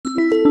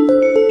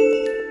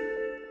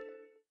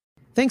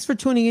Thanks for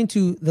tuning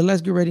into the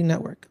Let's Get Ready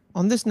Network.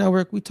 On this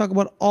network, we talk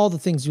about all the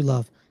things you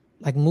love,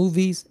 like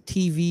movies,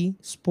 TV,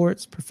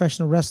 sports,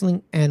 professional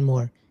wrestling, and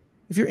more.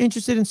 If you're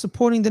interested in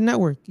supporting the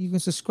network, you can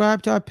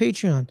subscribe to our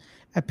Patreon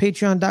at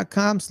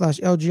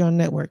patreon.com/LGRN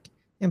Network.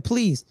 And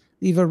please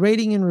leave a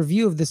rating and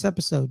review of this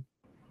episode.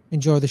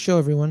 Enjoy the show,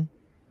 everyone.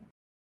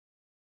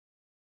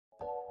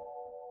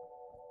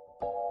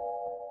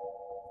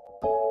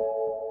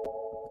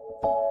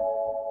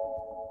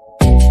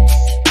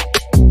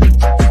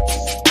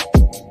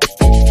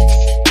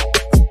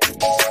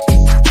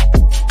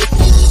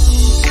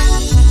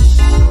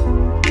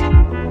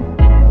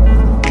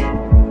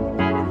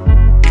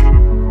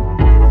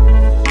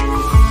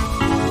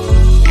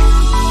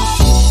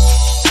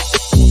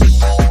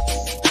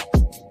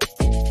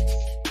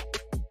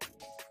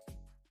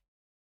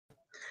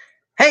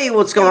 Hey,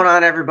 what's going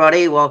on,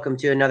 everybody? Welcome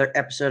to another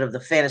episode of the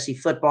Fantasy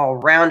Football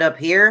Roundup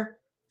here,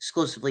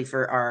 exclusively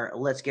for our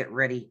Let's Get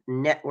Ready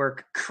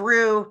Network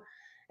crew.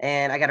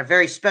 And I got a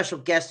very special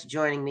guest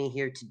joining me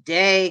here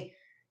today.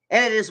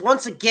 And it is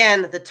once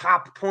again the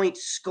top point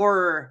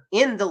scorer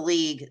in the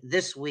league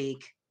this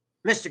week,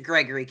 Mr.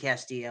 Gregory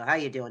Castillo. How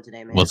you doing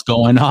today, man? What's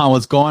going on?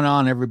 What's going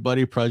on,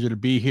 everybody? Pleasure to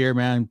be here,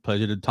 man.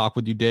 Pleasure to talk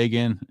with you,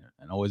 Dagan.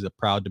 And always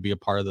proud to be a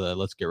part of the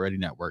Let's Get Ready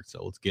Network.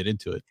 So let's get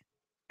into it.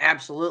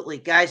 Absolutely.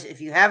 Guys,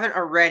 if you haven't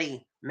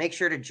already, make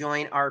sure to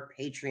join our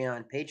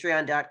Patreon,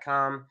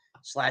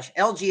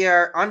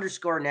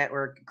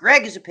 patreon.com/LGR_network.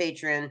 Greg is a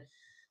patron.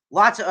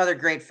 Lots of other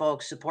great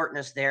folks supporting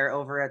us there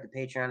over at the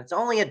Patreon. It's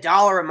only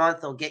 $1 a month.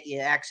 They'll get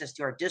you access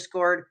to our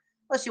Discord,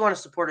 unless you want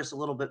to support us a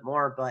little bit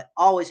more, but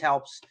always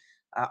helps.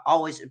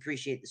 Always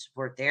appreciate the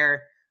support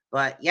there.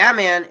 But yeah,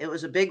 man, it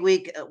was a big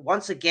week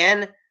once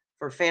again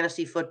for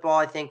fantasy football,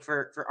 I think,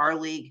 for our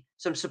league.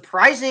 Some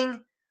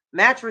surprising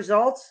match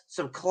results,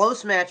 some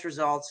close match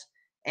results,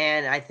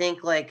 and I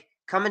think like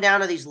coming down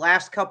to these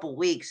last couple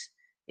weeks,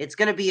 it's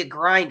going to be a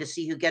grind to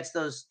see who gets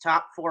those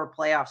top 4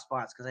 playoff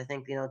spots, because I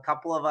think, a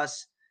couple of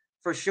us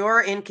for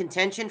sure in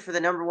contention for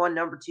the number 1,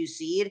 number 2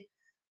 seed,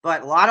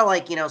 but a lot of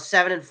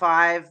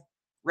 7-5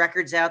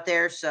 records out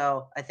there,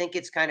 so I think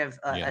it's kind of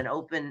an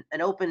open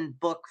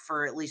book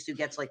for at least who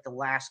gets the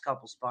last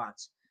couple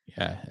spots.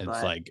 Yeah,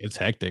 it's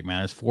hectic,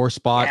 man. It's 4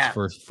 spots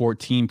for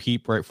 14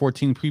 people, right?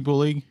 14 people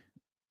league.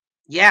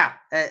 Yeah,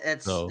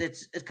 it's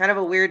kind of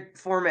a weird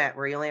format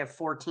where you only have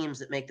 4 teams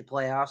that make the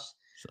playoffs.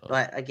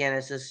 But again,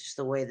 it's just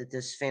the way that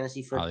this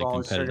fantasy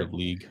football is sort of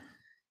league.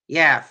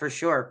 Yeah, for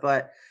sure.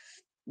 But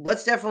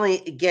let's definitely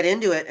get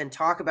into it and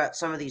talk about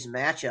some of these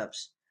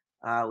matchups.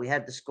 We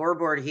had the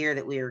scoreboard here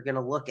that we are going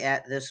to look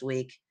at this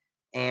week,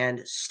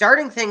 and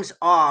starting things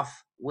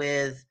off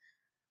with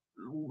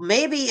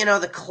maybe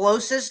the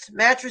closest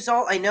match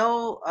result. I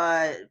know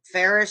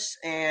Ferris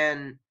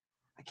and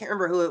I can't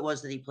remember who it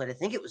was that he played. I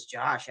think it was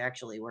Josh,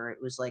 actually, where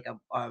it was like a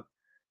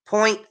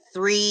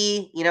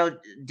 0.3,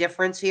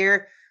 difference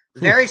here.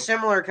 Very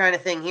similar kind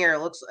of thing here. It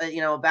looks,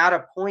 about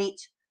a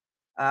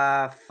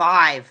 0.4,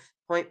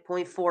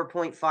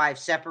 0.5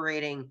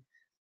 separating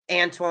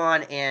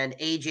Antoine and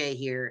AJ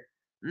here.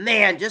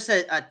 Man, just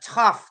a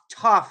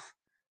tough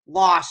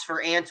loss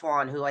for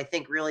Antoine, who I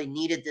think really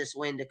needed this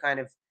win to kind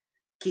of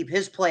keep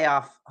his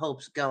playoff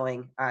hopes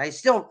going.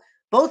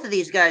 Both of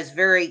these guys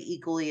very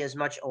equally as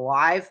much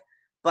alive.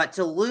 But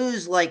to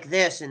lose like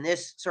this in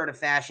this sort of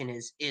fashion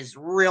is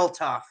real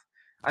tough.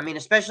 I mean,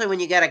 especially when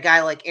you got a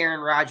guy like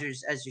Aaron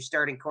Rodgers as your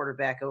starting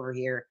quarterback over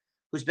here,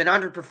 who's been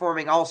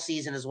underperforming all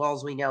season, as well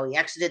as we know. He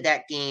exited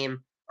that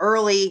game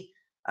early,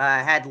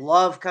 had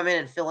Love come in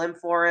and fill in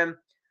for him.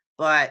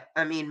 But,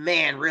 I mean,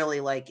 man, really,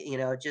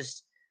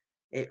 just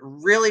it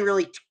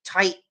really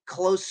tight,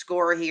 close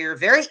score here.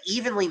 Very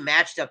evenly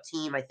matched up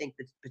team, I think,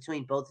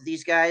 between both of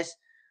these guys.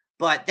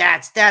 But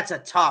that's a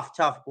tough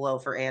blow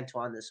for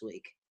Antoine this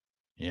week.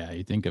 Yeah,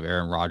 you think of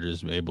Aaron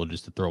Rodgers able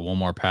just to throw one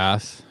more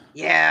pass?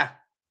 Yeah,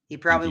 he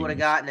probably would have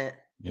gotten it.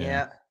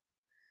 Yeah.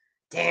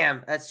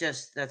 Damn,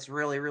 that's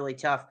really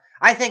tough.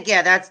 I think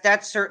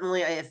that's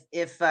certainly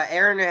if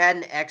Aaron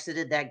hadn't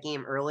exited that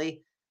game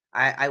early,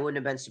 I wouldn't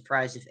have been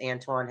surprised if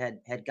Antoine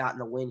had gotten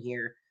the win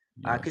here.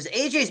 Because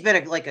AJ's been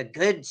a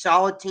good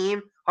solid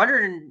team.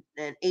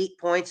 108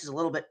 points is a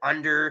little bit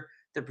under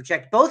the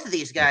project. Both of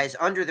these guys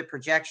under the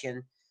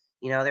projection.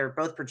 They were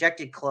both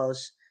projected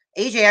close.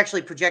 AJ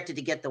actually projected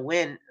to get the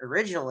win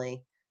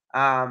originally,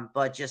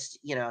 but just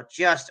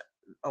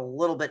a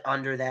little bit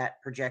under that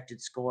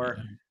projected score.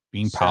 Yeah.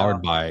 Being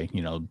powered by,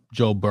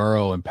 Joe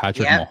Burrow and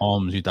Patrick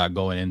Mahomes, you thought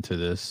going into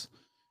this,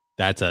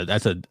 that's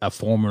a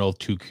formidable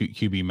 2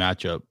 QB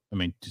matchup. I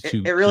mean,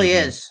 it really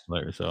is.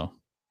 Players, so.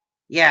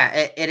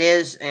 Yeah, it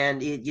is,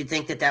 and you'd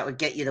think that would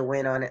get you the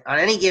win on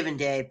any given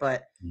day,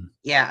 but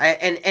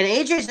and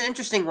AJ's an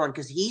interesting one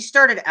because he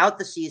started out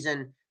the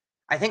season,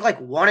 I think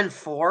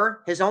 1-4.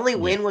 His only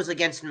win was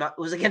against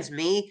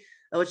me,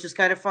 which is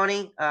kind of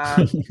funny,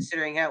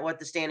 considering what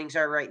the standings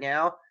are right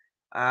now,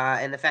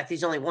 and the fact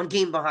he's only 1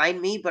 game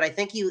behind me. But I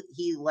think he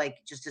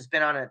just has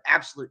been on an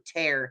absolute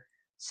tear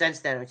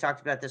since then. We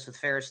talked about this with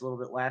Ferris a little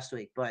bit last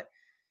week, but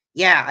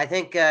yeah, I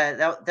think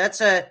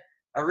that's a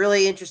a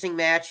really interesting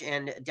match,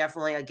 and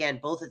definitely, again,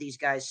 both of these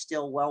guys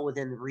still well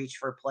within the reach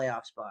for a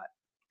playoff spot.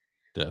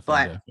 But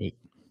Definitely.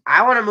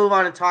 I want to move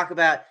on and talk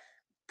about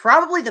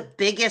probably the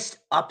biggest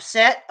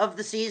upset of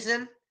the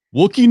season.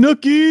 Wookie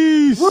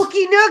Nookies!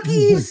 Wookie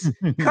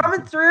Nookies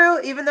coming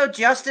through, even though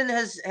Justin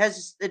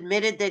has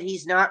admitted that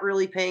he's not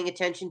really paying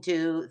attention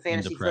to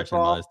fantasy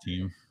football. His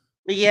team.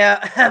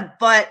 Yeah,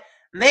 but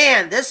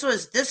man, this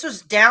was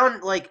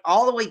down like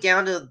all the way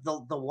down to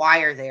the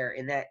wire there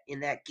in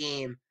that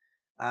game.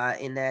 I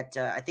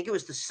think it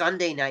was the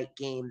Sunday night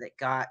game that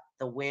got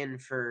the win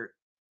for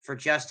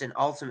Justin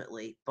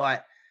ultimately.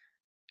 But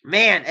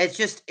man,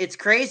 it's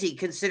crazy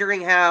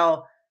considering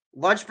how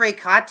Lunch Break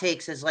Hot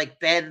Takes has like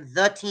been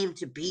the team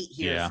to beat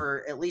here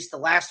for at least the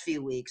last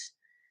few weeks.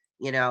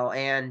 And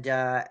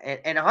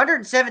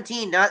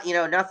 117, not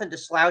nothing to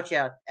slouch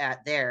out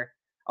at there.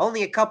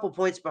 Only a couple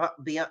points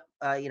behind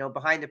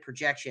the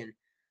projection,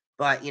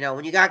 but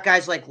when you got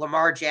guys like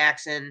Lamar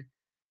Jackson,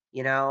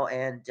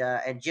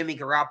 and Jimmy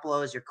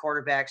Garoppolo as your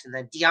quarterbacks, and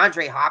then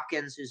DeAndre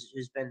Hopkins,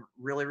 who's been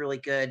really really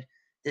good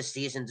this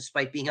season,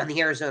 despite being on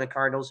the Arizona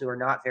Cardinals, who are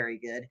not very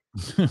good.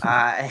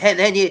 And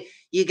then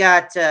you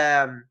got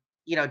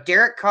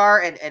Derek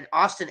Carr and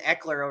Austin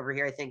Eckler over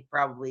here. I think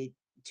probably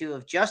two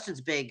of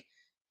Justin's big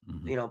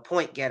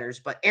point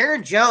getters, but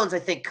Aaron Jones, I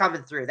think,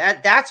 coming through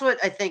that's what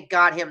I think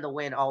got him the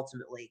win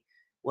ultimately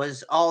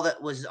was all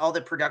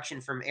the production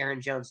from Aaron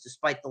Jones,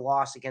 despite the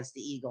loss against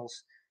the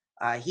Eagles.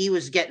 He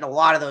was getting a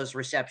lot of those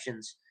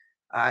receptions,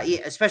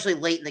 especially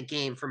late in the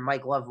game from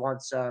Mike Love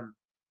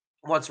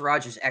once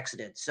Rodgers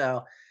exited.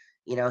 So,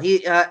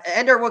 he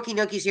and our Wookie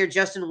Nookies here,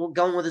 Justin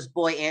going with his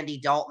boy Andy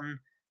Dalton,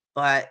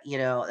 but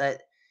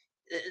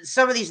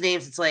some of these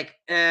names, it's like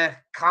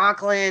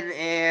Conklin,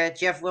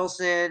 Jeff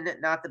Wilson,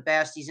 not the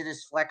best. He's in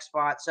his flex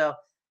spot, so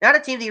not a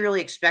team that you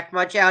really expect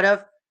much out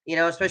of,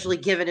 especially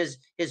given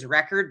his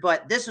record.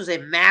 But this was a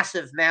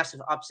massive,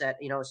 massive upset,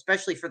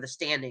 especially for the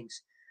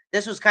standings.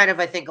 This was kind of,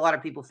 I think, a lot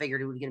of people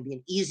figured it was going to be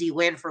an easy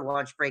win for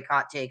Lunch Break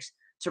Hot Takes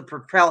to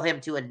propel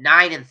him to a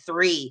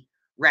 9-3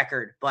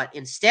 record, but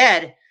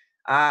instead,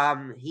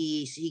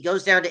 he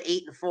goes down to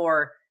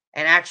 8-4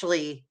 and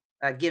actually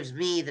gives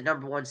me the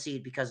number one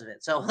seed because of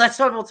it. So that's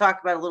what we'll talk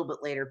about a little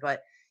bit later.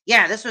 But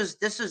yeah, this was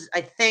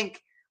I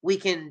think we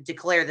can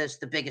declare this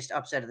the biggest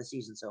upset of the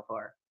season so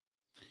far.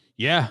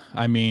 Yeah,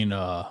 I mean,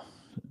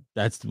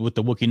 that's what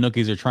the Wookie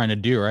Nookies are trying to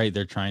do, right?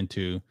 They're trying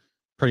to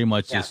pretty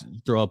much just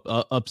throw up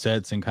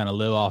upsets and kind of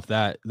live off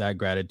that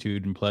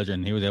gratitude and pleasure,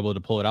 and he was able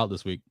to pull it out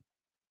this week.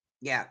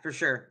 Yeah, for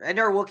sure. And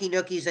our Wookie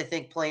Nookies, I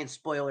think, playing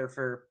spoiler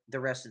for the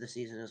rest of the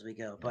season as we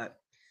go. But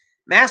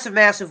massive,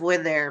 massive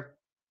win there.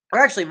 Or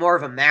actually more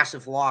of a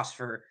massive loss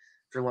for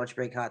Lunch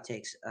Break Hot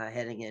Takes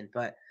heading in.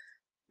 But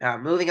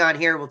moving on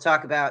here, we'll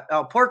talk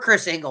about poor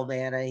Chris Ingle,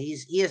 man.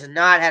 He has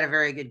not had a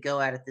very good go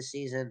at it this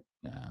season.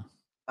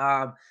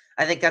 Yeah.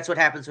 I think that's what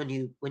happens when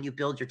you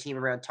build your team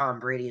around Tom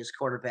Brady as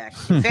quarterback.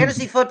 In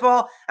fantasy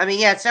football, I mean,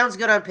 yeah, it sounds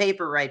good on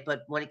paper, right?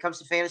 But when it comes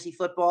to fantasy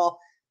football,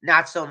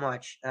 not so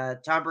much.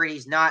 Tom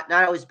Brady's not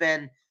always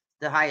been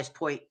the highest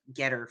point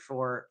getter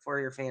for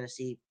your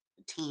fantasy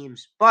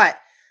teams. But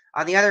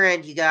on the other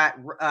end, you got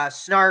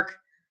Snark,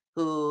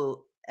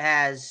 who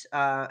had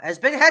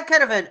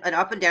kind of an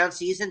up and down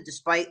season,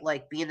 despite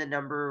like being the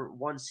number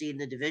one seed in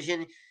the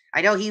division.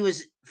 I know he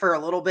was for a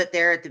little bit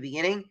there at the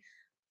beginning,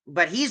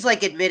 but he's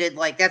like admitted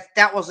like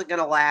that wasn't going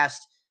to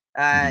last.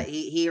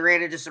 He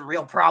ran into some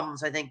real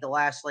problems, I think, the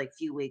last like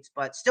few weeks,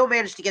 but still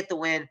managed to get the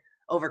win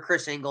over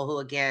Chris Ingle, who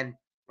again,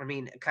 I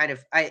mean, kind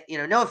of,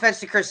 no offense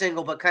to Chris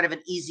Ingle, but kind of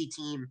an easy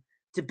team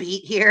to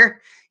beat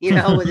here,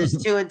 with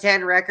his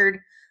 2-10 record.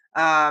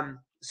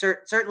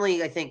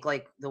 Certainly, I think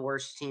like the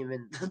worst team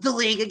in the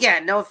league.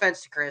 Again, no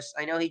offense to Chris.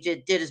 I know he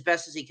did as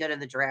best as he could in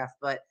the draft,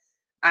 but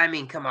I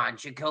mean, come on,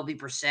 Jacoby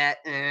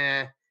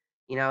Brissett.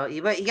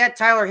 You got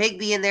Tyler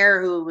Higbee in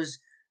there, who was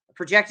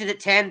projected at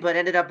 10, but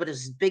ended up with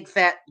his big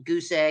fat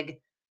goose egg.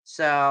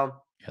 So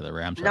yeah, the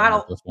Rams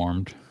not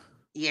performed.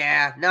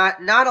 Yeah, not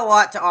a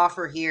lot to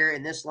offer here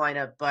in this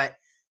lineup, but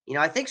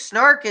I think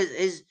Snark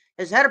has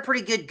had a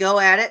pretty good go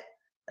at it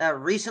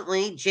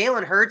recently.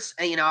 Jalen Hurts,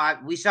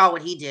 we saw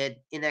what he did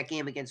in that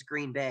game against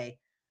Green Bay.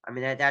 I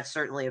mean, that's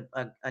certainly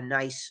a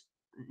nice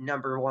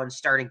number one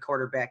starting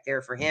quarterback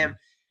there for him.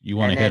 You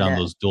want to hit on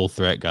those dual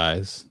threat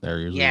guys. They're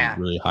usually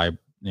really high,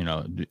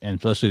 and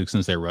especially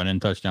since they run in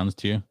touchdowns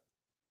to you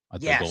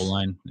at the goal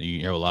line,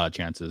 you have a lot of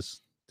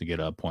chances to get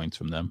points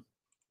from them.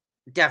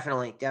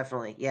 Definitely.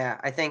 Yeah,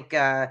 I think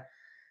that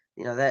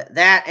and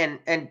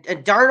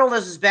Darnold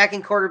as his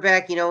backing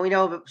quarterback. We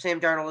know Sam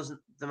Darnold isn't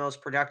the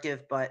most productive,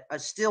 but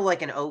still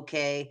like an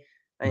okay.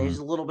 He's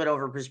a little bit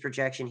over his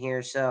projection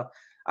here. So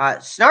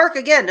Snark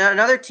again,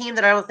 another team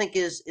that I don't think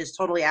is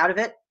totally out of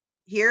it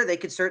here. They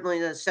could certainly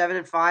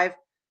 7-5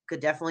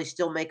 could definitely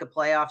still make a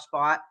playoff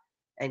spot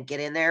and get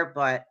in there,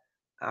 but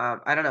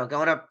I don't know,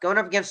 going up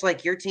against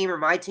like your team or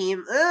my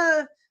team,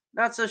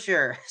 not so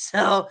sure.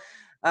 So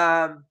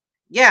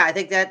yeah, I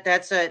think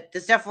that's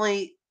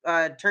definitely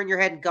turn your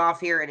head and golf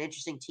here, an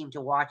interesting team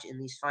to watch in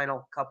these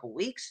final couple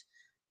weeks.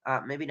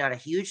 Maybe not a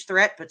huge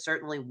threat, but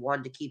certainly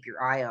one to keep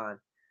your eye on.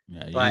 Yeah,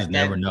 you just But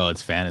never then, know.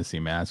 It's fantasy,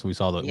 man. So we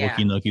saw the yeah,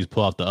 Wookie Nookies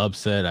pull off the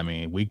upset. I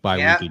mean, week by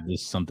week, yeah, it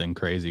just something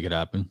crazy could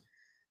happen.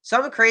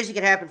 something crazy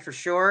could happen for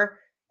sure.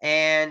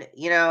 And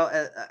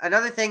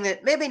another thing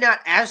that maybe not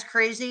as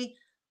crazy,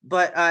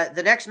 but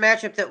the next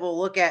matchup that we'll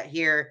look at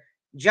here,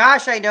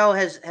 Josh, I know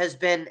has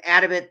been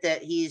adamant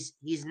that he's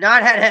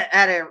not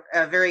had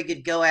a very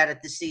good go at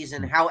it this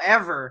season.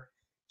 However,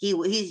 he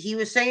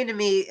was saying to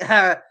me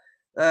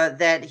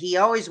that he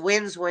always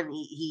wins when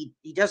he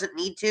doesn't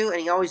need to, and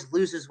he always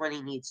loses when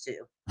he needs to,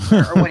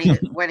 or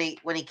when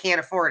he can't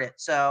afford it.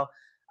 So,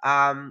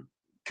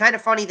 kind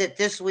of funny that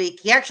this week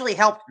he actually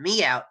helped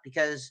me out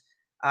because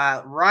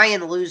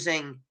Ryan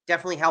losing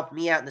definitely helped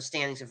me out in the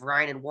standings. If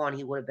Ryan had won,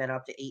 he would have been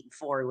up to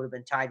 8-4. He would have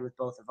been tied with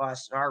both of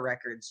us in our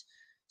records.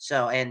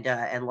 So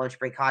and lunch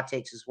break hot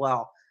takes as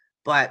well.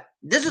 But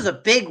this is a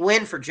big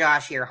win for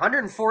Josh here.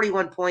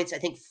 141 points. I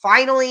think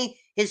finally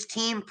his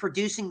team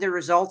producing the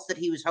results that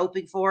he was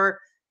hoping for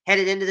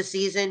headed into the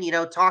season.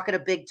 Talking a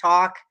big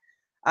talk.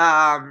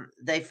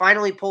 They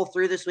finally pull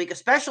through this week,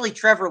 especially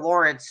Trevor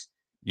Lawrence.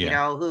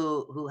 Yeah.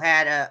 Who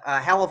had a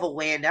hell of a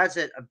win. That was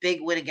a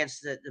big win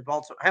against the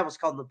Baltimore. I almost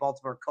called them the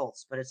Baltimore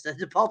Colts, but it's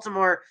the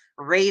Baltimore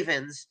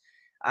Ravens.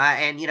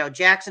 And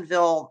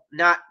Jacksonville,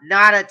 not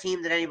a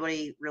team that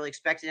anybody really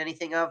expected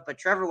anything of, but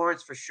Trevor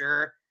Lawrence for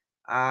sure.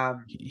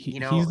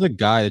 He's the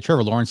guy.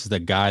 Trevor Lawrence is the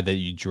guy that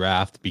you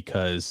draft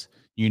because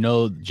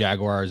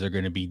Jaguars are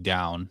going to be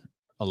down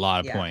a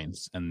lot of Yeah,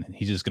 points, and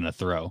he's just going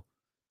to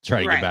try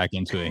to get right. back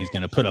into it. He's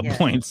going to put up Yeah,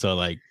 points. So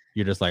like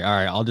you're just like, all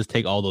right, I'll just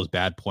take all those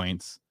bad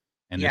points,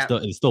 and yeah.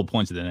 it's still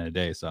points at the end of the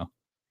day. So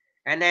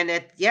And then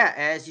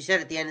as you said,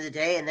 at the end of the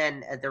day, and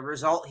then the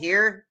result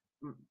here,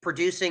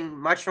 producing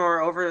much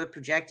more over the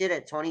projected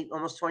at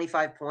almost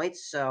 25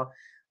 points. So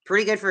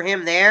pretty good for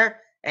him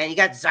there. And you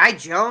got Zy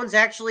Jones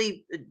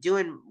actually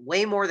doing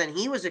way more than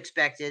he was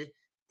expected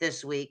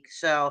this week.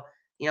 So,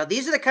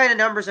 these are the kind of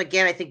numbers,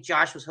 again, I think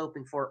Josh was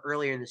hoping for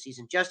earlier in the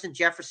season. Justin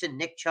Jefferson,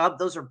 Nick Chubb,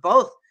 those are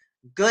both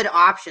good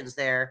options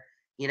there,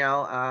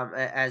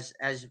 as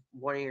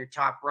one of your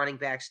top running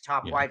backs,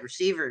 top yeah, wide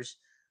receivers.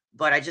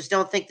 But I just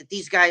don't think that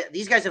these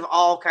guys have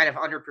all kind of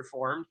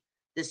underperformed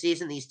this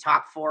season. These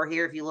top four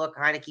here, if you look,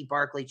 Heineke,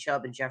 Barkley,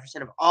 Chubb, and Jefferson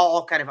have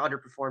all kind of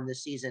underperformed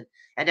this season.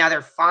 And now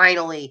they're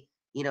finally,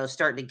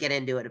 starting to get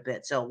into it a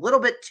bit. So a little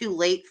bit too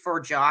late for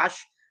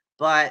Josh.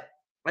 But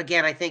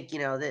again, I think,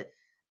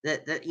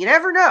 that you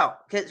never know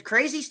because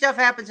crazy stuff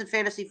happens in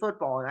fantasy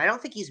football. And I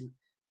don't think he's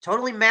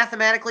totally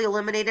mathematically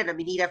eliminated. I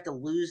mean, he'd have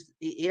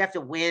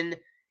to win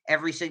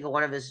every single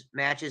one of his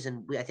matches.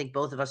 And I think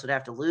both of us would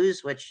have to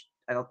lose, which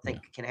I don't think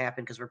can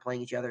happen because we're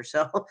playing each other.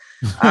 So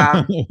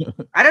I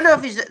don't know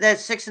if he's that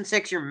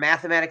 6-6. You're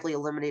mathematically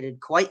eliminated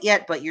quite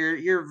yet, but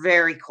you're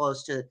very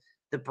close to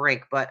the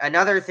brink. But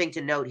another thing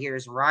to note here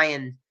is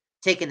Ryan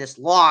taking this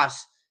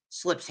loss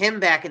slips him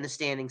back in the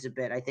standings a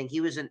bit. I think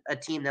he was a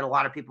team that a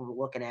lot of people were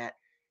looking at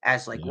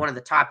as like yeah. one of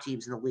the top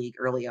teams in the league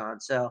early on.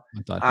 So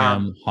I thought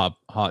him,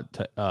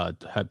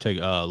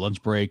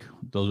 lunch break.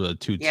 Those were the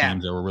two yeah,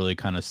 teams that were really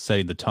kind of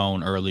setting the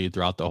tone early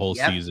throughout the whole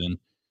yep, season.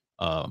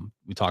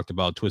 We talked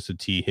about Twisted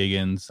T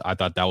Higgins. I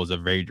thought that was a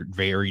very,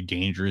 very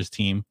dangerous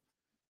team,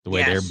 the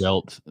way they're yes,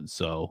 built.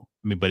 So,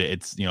 I mean, but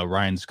it's,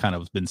 Ryan's kind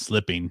of been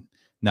slipping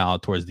now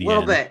towards a the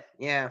little end. bit,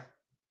 yeah,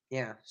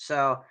 yeah.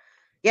 So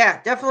yeah,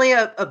 definitely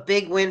a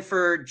big win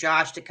for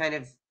Josh to kind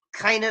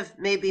of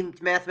maybe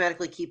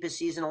mathematically keep his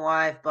season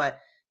alive. But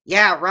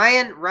yeah,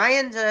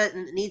 Ryan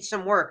needs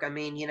some work. I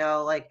mean,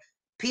 like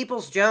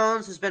Peoples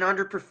Jones has been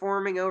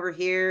underperforming over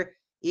here.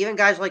 Even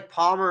guys like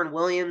Palmer and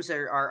Williams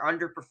are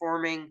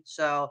underperforming.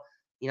 So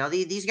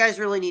these guys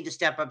really need to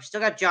step up.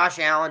 Still got Josh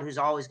Allen, who's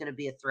always going to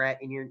be a threat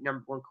in your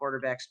number one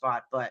quarterback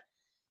spot. But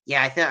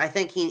yeah, I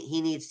think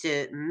he needs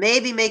to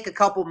maybe make a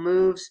couple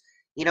moves.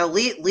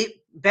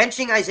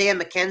 Benching Isaiah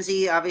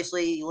McKenzie,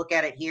 obviously, you look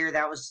at it here,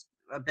 that was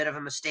a bit of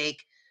a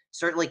mistake.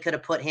 Certainly could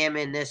have put him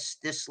in this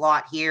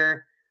slot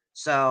here.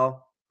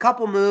 So,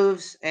 couple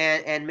moves,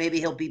 and maybe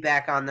he'll be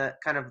back on the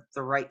kind of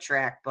the right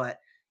track. But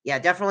yeah,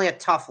 definitely a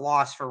tough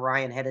loss for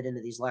Ryan headed into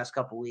these last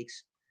couple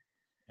weeks.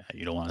 Yeah,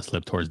 you don't want to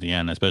slip towards the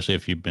end, especially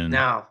if you've been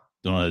No,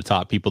 one of the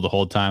top people the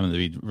whole time. And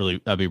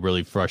that'd be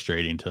really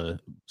frustrating to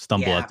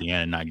stumble at yeah, the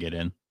end and not get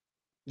in.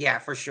 yeah,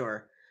 for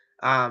sure.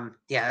 Yeah,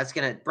 that's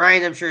gonna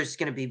Brian. I'm sure is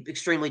gonna be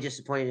extremely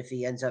disappointed if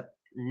he ends up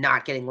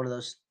not getting one of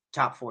those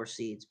top four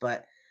seeds.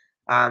 But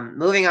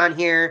moving on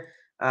here,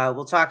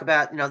 we'll talk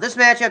about this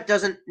matchup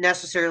doesn't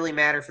necessarily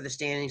matter for the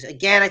standings.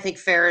 Again, I think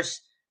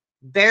Ferris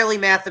barely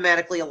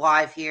mathematically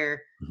alive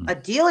here. Mhm.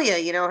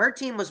 Adelia, her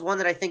team was one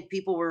that I think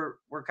people were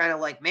kind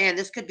of like, man,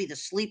 this could be the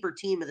sleeper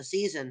team of the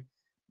season,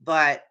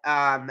 but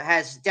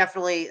has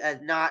definitely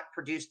not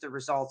produced the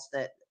results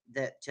that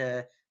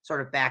to sort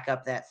of back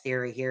up that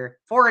theory here.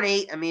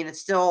 4-8. I mean,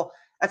 that's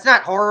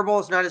not horrible.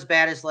 It's not as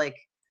bad as like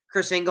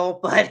Chris Ingle,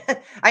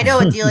 but I know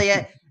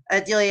Adelia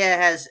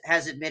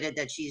has admitted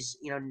that she's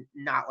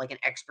not like an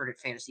expert at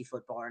fantasy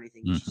football or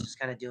anything. She's Mhm. just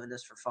kind of doing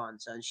this for fun.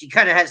 So she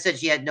kind of has said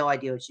she had no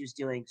idea what she was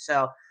doing.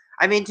 So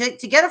I mean,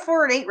 to get a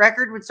 4-8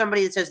 record with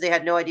somebody that says they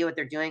had no idea what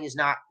they're doing is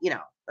not,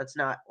 that's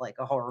not like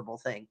a horrible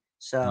thing. And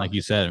So, like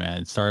you said,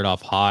 man, it started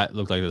off hot,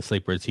 looked like the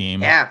sleeper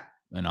team, yeah,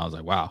 and I was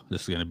like, wow,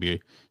 this is gonna be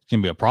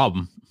a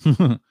problem.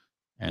 And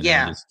then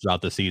yeah, just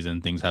throughout the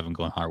season, things haven't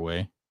gone our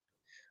way.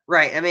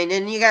 right. I mean,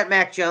 and you got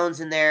Mac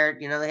Jones in there.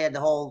 They had the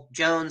whole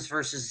Jones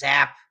versus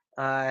Zap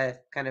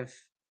kind of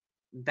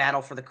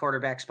battle for the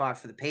quarterback spot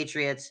for the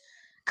Patriots.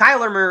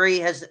 Kyler Murray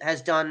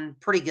has done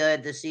pretty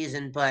good this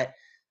season, but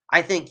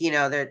I think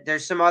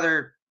there's some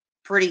other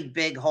pretty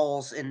big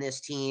holes in this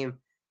team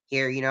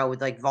here.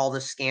 With like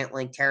Valdez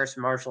Scantling, Terrace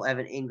Marshall,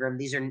 Evan Ingram.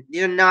 These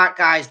are not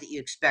guys that you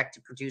expect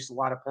to produce a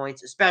lot of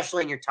points,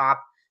 especially in your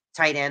top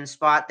tight end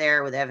spot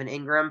there with Evan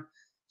Ingram.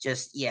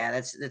 Just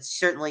that's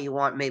certainly you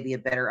want maybe a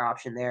better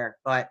option there,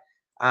 but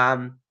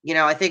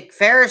I think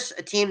Ferris,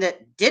 a team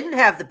that didn't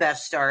have the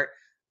best start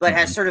but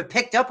has sort of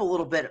picked up a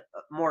little bit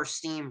more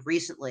steam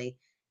recently.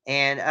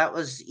 And that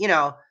was,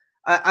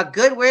 a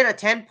good win, a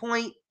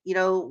 10-point,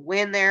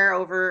 win there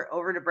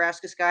over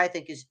Nebraska Sky, I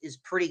think is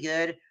pretty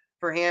good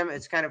for him.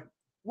 It's kind of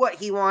what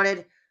he wanted.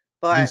 You can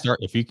But start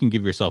if you can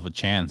give yourself a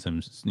chance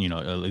and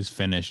at least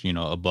finish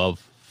above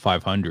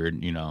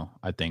 500.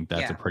 I think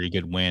that's a yeah, pretty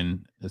good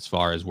win as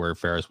far as where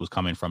Ferris was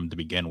coming from to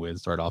begin with.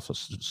 Start off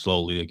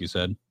slowly, like you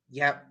said.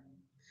 yep.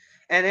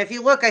 And if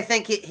you look, I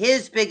think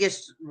his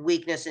biggest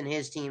weakness in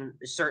his team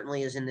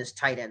certainly is in this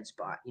tight end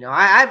spot.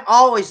 I'm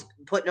always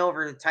putting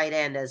over the tight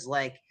end as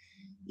like,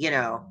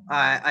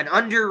 an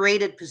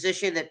underrated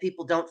position that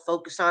people don't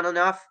focus on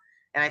enough.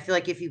 And I feel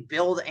like if you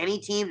build any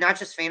team, not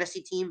just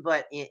fantasy team,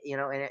 but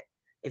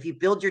if you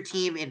build your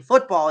team in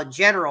football in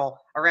general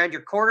around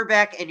your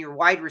quarterback and your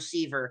wide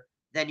receiver,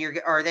 then your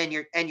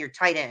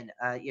tight end.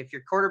 If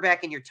your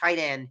quarterback and your tight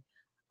end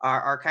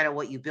are kind of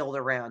what you build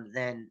around,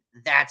 then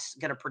that's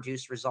going to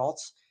produce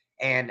results.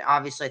 And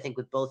obviously, I think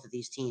with both of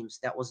these teams,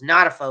 that was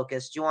not a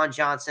focus. Juwan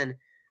Johnson,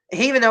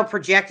 even though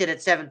projected at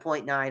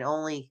 7.9,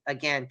 only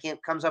again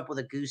comes up with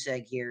a goose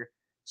egg here.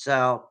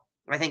 So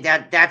I think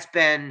that's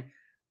been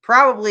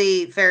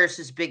probably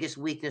Ferris's biggest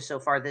weakness so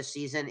far this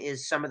season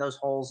is some of those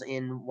holes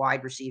in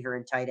wide receiver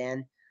and tight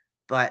end.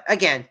 But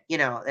again,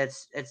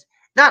 it's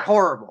not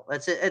horrible.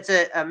 It's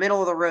a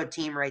middle of the road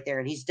team right there,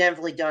 and he's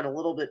definitely done a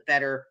little bit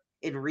better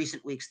in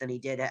recent weeks than he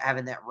did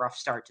having that rough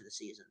start to the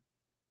season.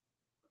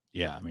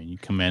 Yeah, I mean, you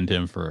commend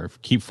him for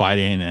keep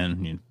fighting,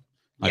 and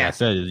like I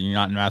said, you're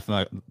not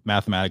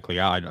mathematically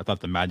out. I thought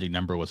the magic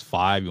number was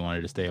 5. You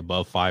wanted to stay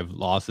above 5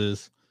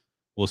 losses.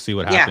 We'll see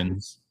what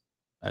happens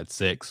at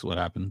 6. What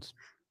happens?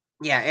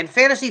 Yeah, and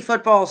fantasy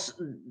football's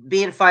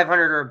being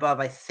 500 or above,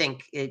 I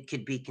think it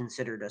could be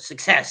considered a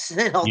success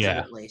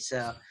ultimately.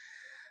 So,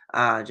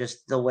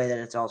 just the way that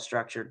it's all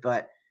structured.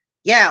 But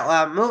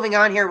yeah, moving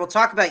on here, we'll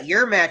talk about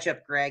your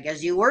matchup, Greg,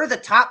 as you were the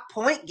top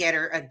point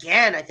getter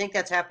again. I think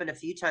that's happened a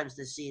few times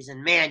this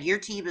season. Man, your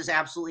team is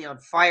absolutely on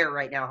fire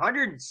right now.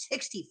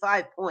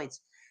 165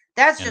 points.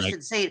 That's And just like,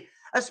 insane,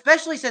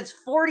 especially since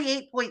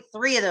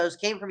 48.3 of those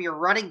came from your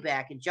running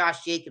back and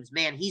Josh Jacobs.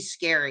 Man, he's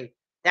scary.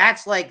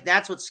 That's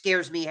what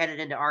scares me headed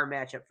into our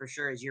matchup for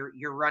sure. Is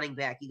your running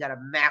back? You got a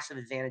massive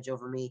advantage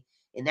over me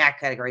in that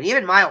category. And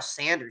even Miles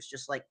Sanders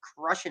just like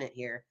crushing it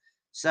here.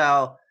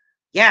 So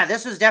yeah,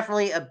 this was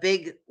definitely a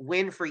big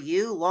win for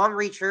you. Long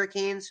Reach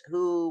Hurricanes,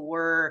 who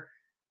were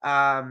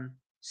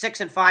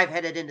 6-5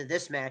 headed into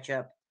this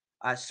matchup,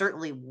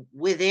 certainly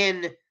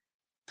within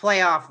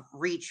playoff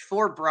reach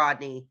for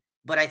Brodney,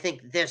 but I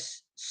think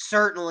this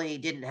certainly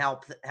didn't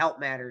help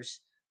matters.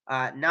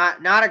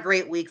 Not a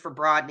great week for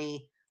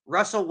Brodney.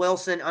 Russell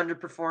Wilson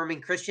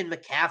underperforming, Christian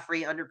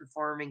McCaffrey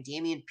underperforming,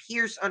 Damian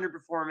Pierce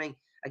underperforming.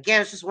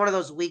 Again, it's just one of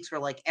those weeks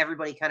where like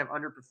everybody kind of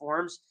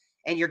underperforms,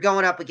 and you're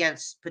going up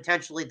against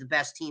potentially the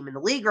best team in the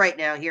league right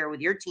now here with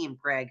your team,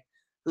 Craig,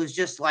 who's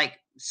just like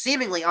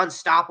seemingly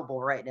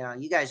unstoppable right now.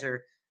 You guys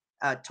are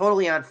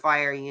totally on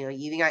fire.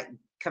 You got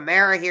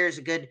Kamara here is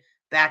a good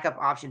backup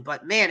option,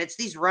 but man, it's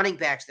these running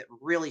backs that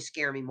really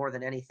scare me more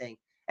than anything.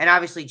 And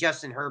obviously,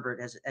 Justin Herbert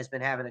has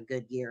been having a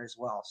good year as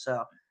well.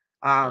 So,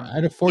 I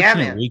had a yeah, fortunate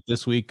man. week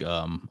this week.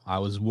 I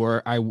was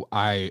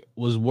I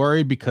was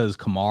worried because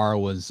Kamara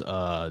was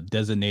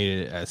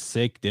designated as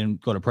sick,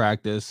 didn't go to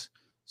practice,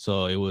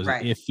 so it was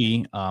Right.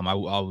 iffy.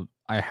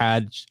 I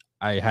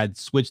had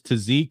switched to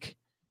Zeke,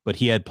 but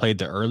he had played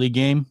the early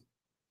game,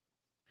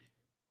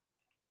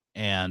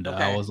 and I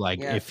Okay. was like,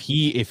 Yeah. if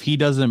he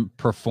doesn't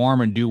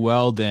perform and do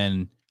well,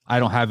 then I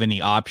don't have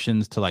any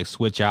options to like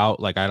switch out.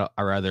 Like I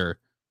rather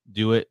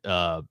do it.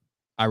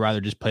 I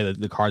rather just play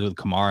the cards with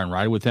Kamara and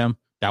ride with him.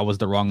 That was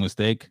the wrong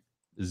mistake.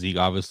 Zeke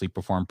obviously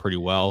performed pretty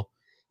well,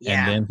 and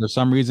Yeah. then for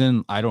some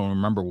reason I don't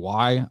remember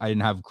why I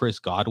didn't have Chris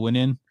Godwin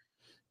in,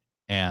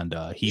 and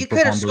he You could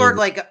have performed really scored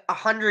like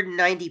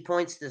 190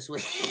 points this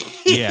week.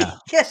 yeah.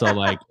 So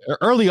like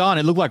early on,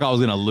 it looked like I was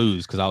gonna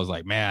lose because I was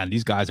like, man,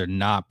 these guys are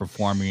not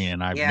performing,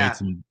 and I've made Yeah.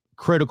 some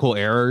critical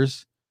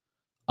errors.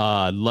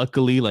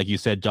 Luckily, like you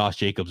said, Josh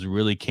Jacobs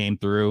really came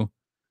through.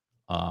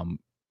 And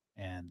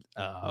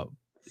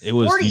it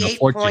was 48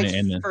 fortunate points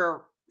and then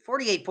for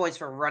 48 points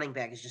for a running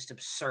back is just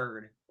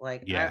absurd.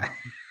 Like yeah.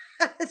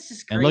 It's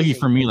just And lucky crazy.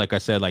 for me, like I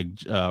said, like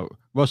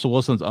Russell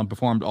Wilson's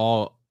underperformed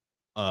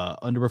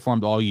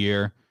all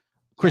year. Yeah.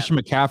 Christian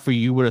McCaffrey,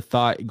 you would have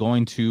thought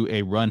going to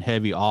a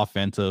run-heavy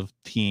offensive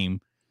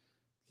team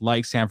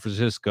like San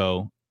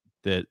Francisco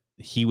that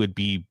he would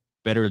be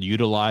better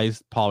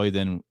utilized probably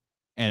than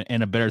and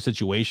in a better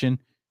situation.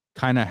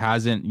 Kind of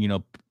hasn't,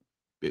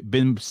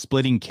 been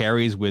splitting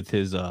carries with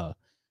the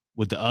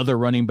other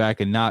running back,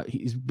 and not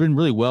he's been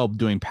really well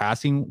doing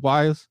passing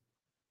wise,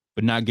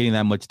 but not getting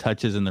that much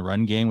touches in the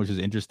run game, which is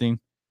interesting.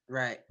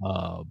 Right.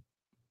 Uh,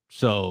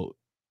 so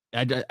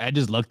I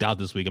just lucked out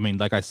this week. I mean,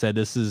 like I said,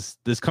 this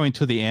coming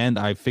to the end.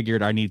 I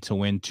figured I need to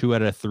win 2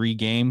 out of 3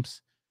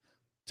 games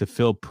to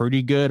feel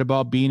pretty good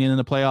about being in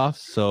the playoffs.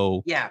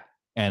 So Yeah.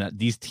 and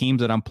these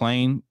teams that I'm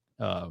playing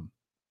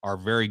are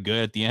very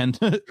good at the end.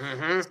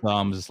 Mm-hmm. So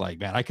I'm just like,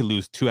 man, I could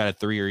lose 2 out of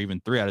 3 or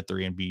even 3 out of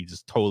 3 and be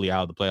just totally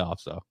out of the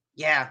playoffs. So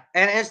Yeah,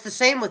 and it's the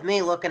same with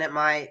me looking at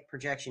my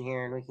projection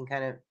here, and we can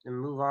kind of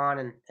move on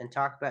and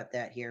talk about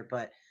that here.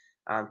 But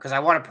because I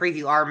want to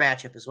preview our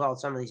matchup as well as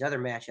some of these other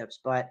matchups.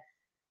 But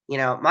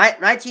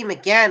my team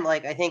again,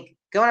 like I think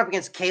going up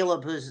against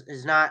Caleb, who's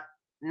is not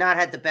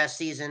had the best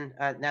season.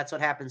 And that's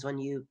what happens when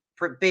you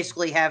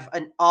basically have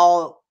an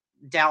all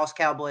Dallas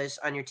Cowboys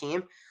on your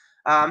team.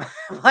 Um,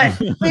 but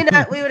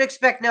we would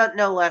expect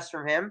no less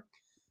from him.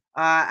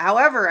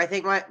 However, I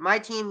think my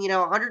team,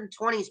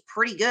 120 is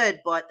pretty good,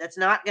 but that's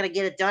not going to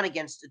get it done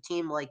against a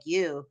team like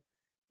you,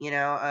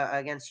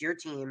 against your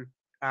team.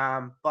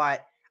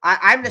 But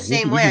I'm the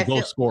same we way. I could both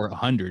feel score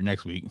 100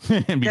 next week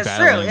and be that's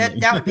true. battling.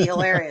 That would be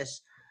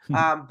hilarious.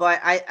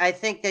 But I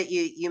think that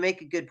you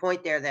make a good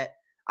point there that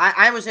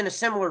I was in a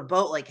similar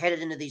boat, like headed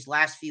into these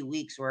last few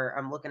weeks where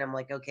I'm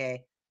like,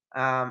 okay,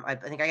 I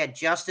think I had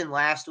Justin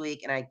last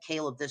week and I had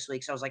Caleb this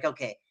week. So I was like,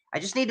 okay, I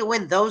just need to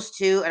win those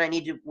two and I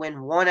need to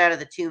win one out of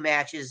the two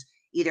matches,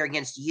 either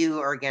against you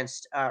or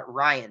against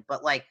Ryan.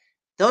 But like,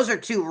 those are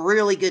two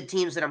really good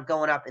teams that I'm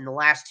going up in the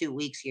last 2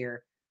 weeks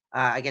here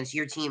against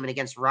your team and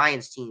against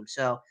Ryan's team.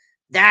 So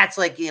that's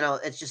like,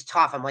 it's just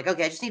tough. I'm like,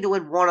 okay, I just need to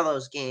win one of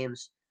those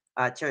games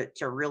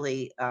to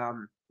really,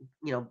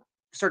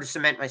 sort of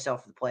cement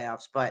myself for the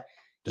playoffs. But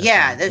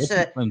yeah,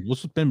 Definitely. this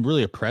What's been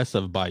really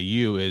impressive by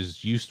you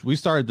is we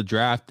started the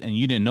draft and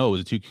you didn't know it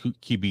was a 2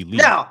 QB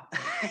league. no,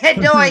 I had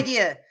no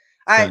idea.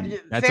 So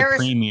that's a Ferris,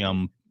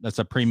 premium. That's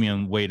a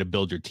premium way to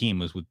build your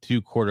team is with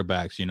 2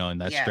 quarterbacks, and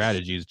that yes,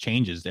 strategy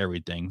changes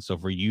everything. So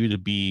for you to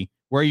be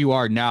where you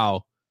are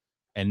now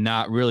and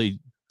not really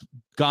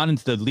gone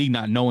into the league,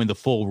 not knowing the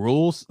full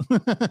rules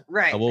of what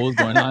right. was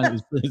going on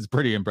is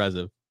pretty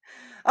impressive.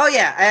 Oh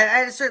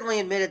yeah, I certainly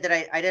admitted that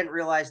I didn't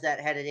realize that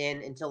headed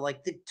in until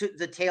like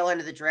the tail end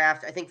of the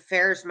draft. I think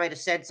Ferris might have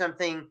said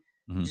something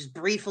Mhm. just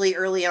briefly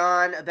early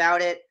on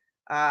about it,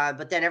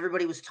 but then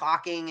everybody was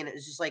talking and it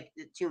was just like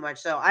too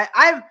much. So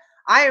I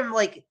am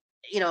like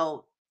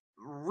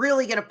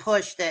really gonna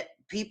push that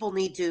people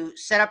need to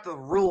set up the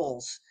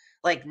rules.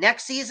 Like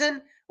next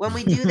season when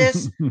we do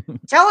this,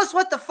 tell us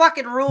what the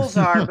fucking rules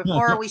are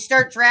before we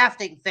start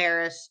drafting,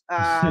 Ferris.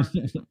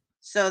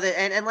 So that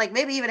and like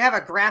maybe even have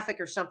a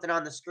graphic or something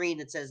on the screen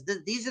that says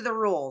these are the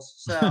rules.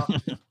 So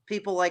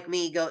people like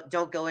me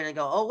don't go in and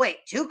go, oh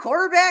wait, two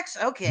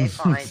quarterbacks? Okay,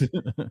 fine.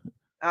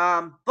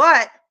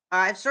 But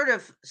I've sort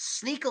of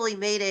sneakily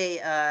made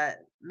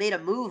a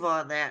move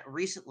on that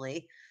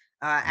recently.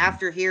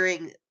 After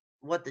hearing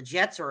what the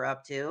Jets are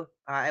up to,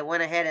 I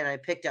went ahead and I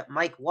picked up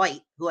Mike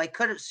White, who I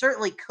could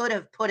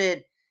have put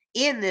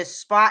in this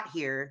spot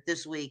here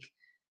this week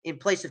in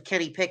place of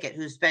Kenny Pickett,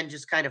 who's been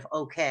just kind of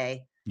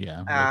okay. Yeah,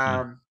 rookie.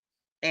 Um,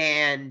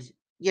 and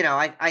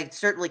I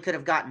certainly could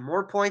have gotten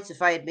more points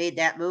if I had made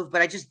that move,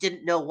 but I just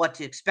didn't know what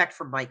to expect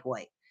from Mike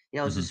White.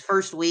 It was Mhm. his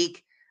first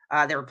week.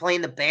 They were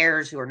playing the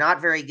Bears, who are not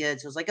very good.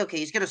 So it was like, okay,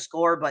 he's going to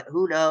score, but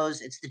who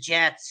knows? It's the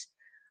Jets.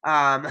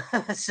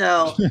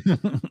 So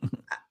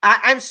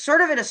I'm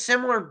sort of in a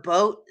similar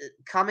boat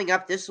coming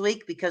up this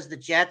week because the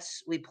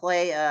Jets, we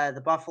play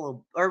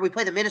we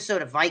play the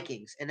Minnesota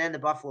Vikings and then the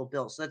Buffalo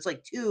Bills. So it's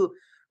like two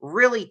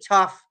really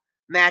tough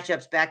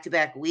matchups back to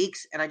back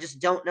weeks. And I just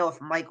don't know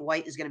if Mike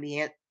White is going to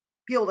be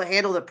able to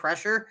handle the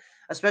pressure,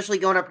 especially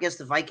going up against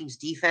the Vikings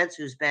defense,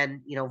 who's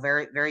been,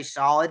 very, very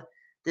solid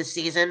this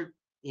season,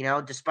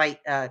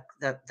 despite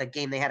the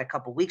game they had a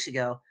couple weeks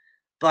ago.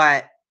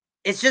 But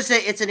it's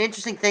an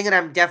interesting thing that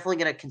I'm definitely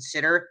going to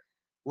consider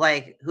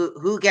like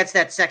who gets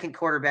that second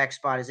quarterback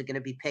spot? Is it going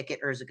to be Pickett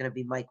or is it going to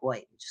be Mike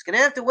White? We're just going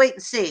to have to wait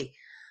and see.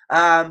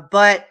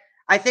 But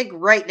I think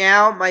right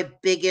now my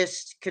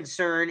biggest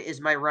concern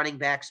is my running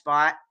back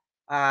spot.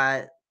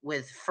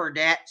 With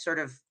Fournette sort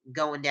of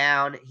going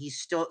down, he's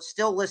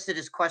still listed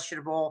as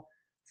questionable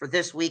for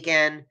this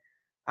weekend.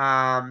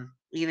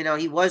 Even though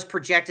he was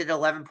projected at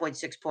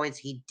 11.6 points,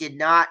 he did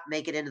not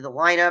make it into the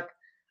lineup.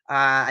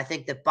 I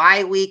think the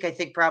bye week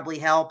probably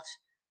helped,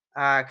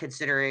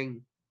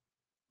 considering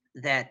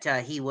that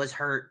he was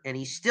hurt and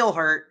he's still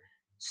hurt.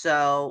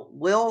 So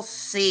we'll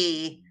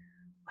see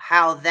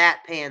how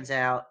that pans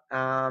out.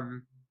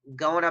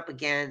 Going up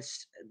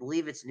against, I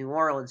believe it's New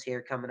Orleans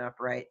here coming up,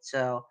 right?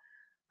 So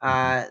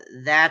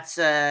Mhm. that's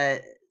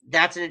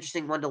that's an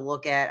interesting one to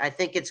look at. I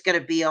think it's going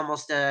to be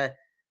almost a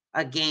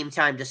game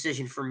time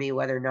decision for me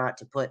whether or not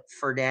to put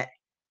Fournette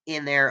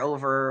in there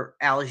over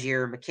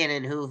Algier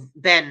McKinnon, who've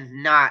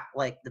been not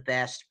like the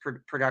best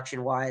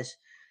production wise.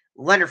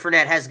 Leonard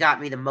Fournette has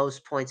got me the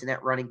most points in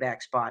that running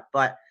back spot,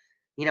 but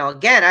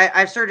again,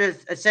 I've sort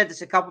of said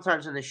this a couple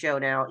times on the show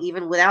now.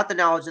 Even without the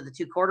knowledge of the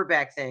two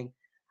quarterback thing,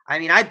 I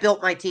mean, I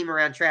built my team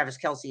around Travis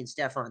Kelce and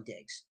Stephon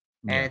Diggs,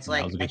 and Yeah, it's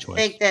that was like a I good choice.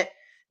 think that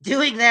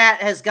doing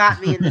that has got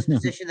me in this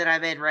position that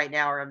I'm in right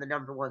now, where I'm the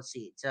number one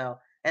seed. So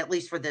at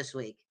least for this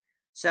week.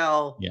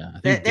 So Yeah, I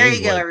think there Diggs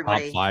you go, was top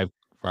everybody. five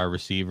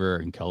receiver,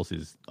 and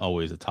Kelsey's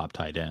always a top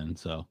tight end.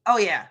 So Oh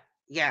yeah,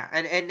 yeah,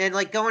 and then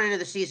like going into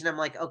the season, I'm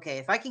like, okay,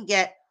 if I can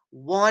get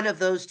one of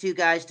those two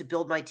guys to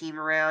build my team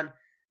around,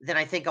 then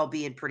I think I'll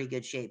be in pretty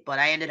good shape. But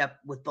I ended up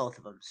with both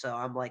of them, so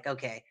I'm like,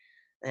 okay,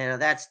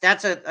 that's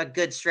a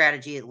good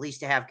strategy at least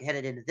to have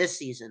headed into this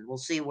season. We'll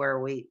see where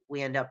we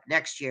end up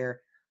next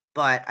year,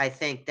 but I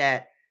think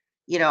that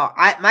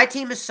I my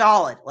team is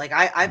solid. Like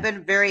I've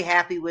been very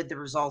happy with the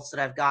results that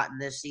I've gotten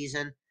this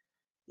season.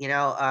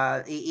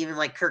 Even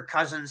like Kirk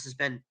Cousins has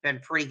been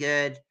pretty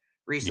good yeah,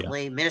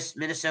 recently.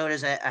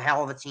 Minnesota's a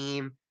hell of a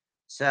team.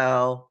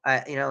 So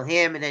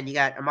him, and then you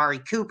got Amari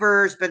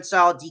Cooper's been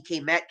solid.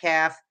 DK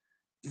Metcalf,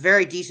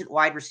 very decent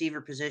wide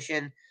receiver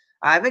position.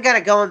 I've been kind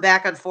of going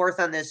back and forth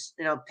on this,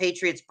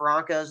 Patriots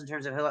Broncos in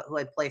terms of who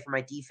I play for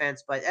my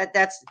defense, but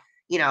that's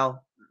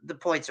the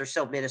points are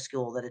so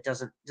minuscule that it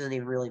doesn't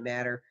even really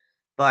matter.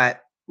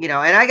 But and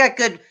I got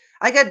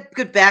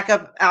good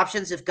backup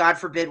options if God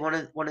forbid one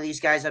of these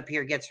guys up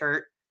here gets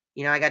hurt.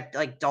 I got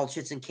like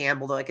Dulcich and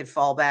Campbell that I could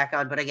fall back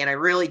on, but again, I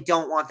really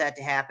don't want that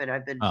to happen.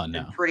 I've been oh been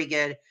no, pretty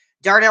good.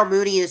 Darnell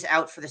Mooney is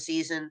out for the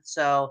season,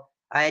 so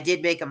I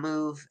did make a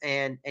move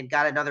and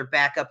got another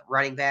backup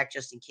running back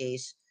just in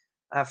case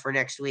for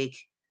next week.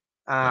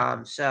 yeah.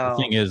 The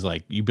thing So is,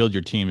 like, you build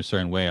your team a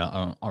certain way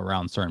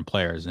around certain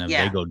players, and if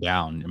they yeah, go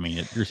down, I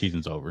mean, your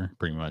season's over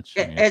pretty much.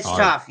 I it, mean, it's it's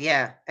hard, tough,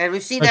 yeah, and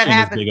we've seen that especially in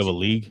this happen. big of a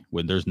league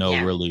when there's no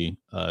Yeah, really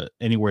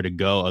anywhere to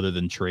go other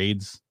than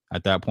trades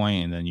at that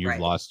point, and then you've right.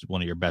 lost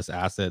one of your best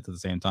assets at the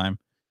same time.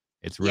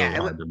 It's Yeah, really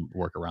hard to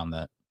work around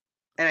that.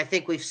 and I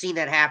think we've seen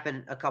that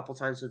happen a couple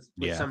times with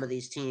Yeah. some of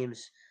these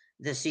teams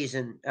this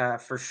season,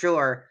 for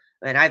sure.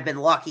 And I've been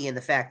lucky in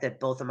the fact that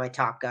both of my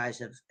top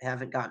guys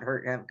haven't gotten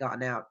hurt and haven't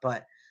gotten out.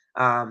 But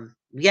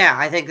yeah,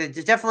 I think that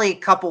there's definitely a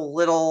couple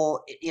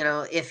little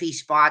iffy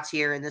spots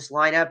here in this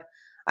lineup.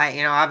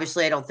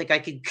 Obviously I don't think I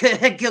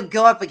could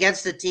go up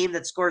against a team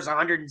that scores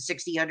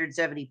 160,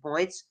 170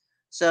 points.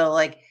 So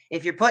like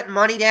if you're putting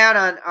money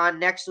down on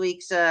next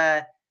week's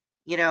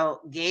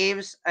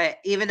games,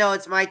 even though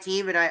it's my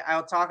team and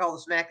I'll talk all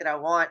the smack that I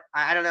want,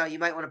 I don't know. You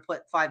might want to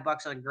put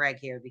 $5 on Greg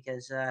here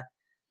because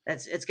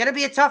it's going to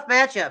be a tough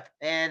matchup,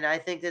 and I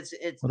think What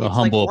a it's like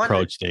humble one that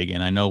approach,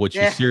 Dagan. I know what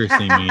you yeah,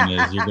 seriously mean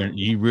is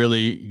you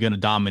really gonna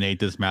dominate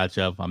this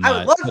matchup. I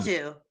would love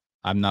to,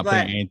 I'm not putting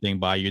but anything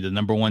by you. The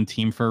number one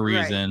team for a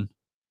right, reason.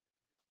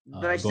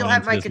 but I still Going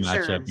have into my this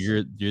matchup, concerns.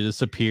 you're the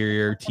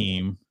superior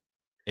team.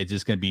 It's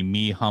just gonna be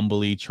me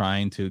humbly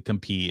trying to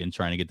compete and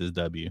trying to get this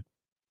W.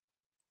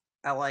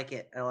 I like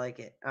it. I like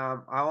it.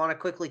 I want to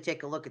quickly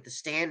take a look at the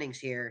standings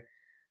here.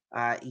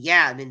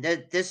 Yeah, I mean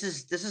this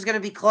is going to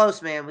be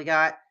close, man. We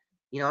got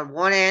on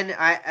one end.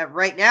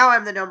 Right now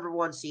I'm the number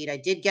one seed. I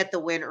did get the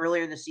win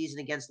earlier in the season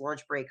against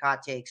Lunch Break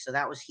Hot Takes, so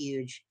that was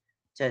huge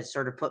to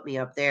sort of put me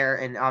up there.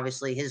 And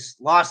obviously his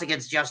loss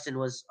against Justin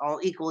was all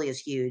equally as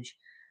huge.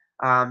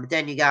 But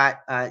then you got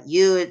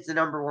you. It's the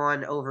number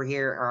one over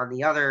here on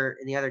the other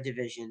in the other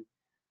division,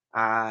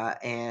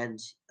 and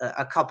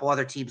a couple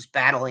other teams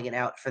battling it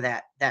out for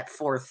that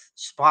fourth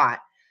spot.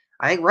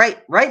 I think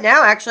right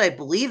now, actually, I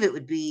believe it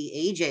would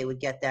be AJ would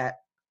get that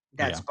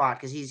Yeah, spot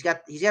because he's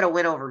got a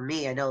win over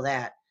me. I know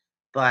that.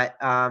 But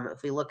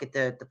if we look at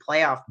the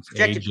playoff it's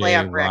projected AJ,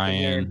 playoff bracket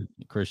here, Ryan,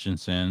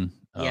 Christensen,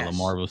 the yes,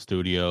 Marvel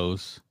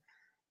Studios.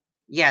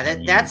 yeah, I that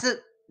mean, that's a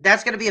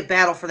that's going to be a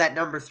battle for that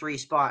number three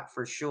spot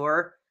for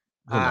sure.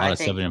 there's a lot I of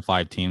think 7 and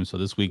 5 teams, so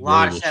this week a really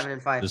lot of will 7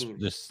 and 5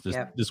 teams.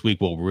 Yep. this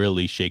week will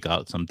really shake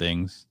out some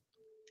things.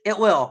 It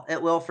will.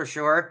 It will for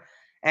sure.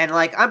 And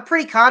like I'm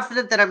pretty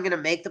confident that I'm going to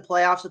make the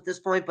playoffs at this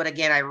point, but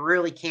again, I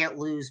really can't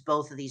lose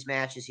both of these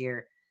matches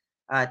here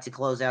to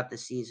close out the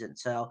season.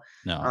 So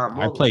No, I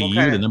we'll play we'll you,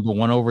 kind the of number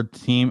one over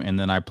team, and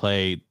then I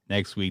play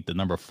next week the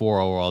number 4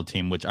 overall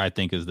team, which I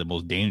think is the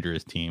most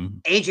dangerous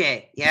team.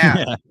 AJ. Yeah.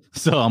 Yeah.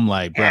 So I'm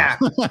like, bro, Yeah.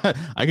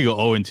 I could go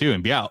 0-2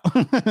 and be out.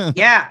 I'm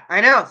Yeah,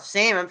 I know.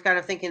 Same. I'm kind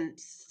of thinking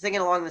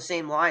along the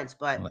same lines,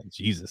 but like,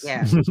 Jesus.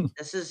 yeah,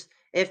 this is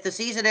if the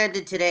season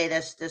ended today,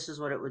 this is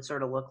what it would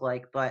sort of look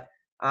like. But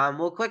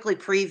we'll quickly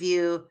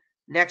preview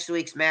next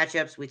week's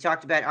matchups. We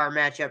talked about our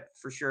matchup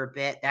for sure a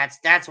bit.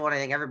 That's one I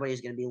think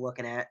everybody's going to be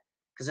looking at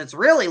because it's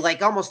really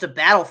like almost a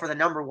battle for the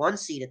number one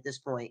seed at this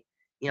point.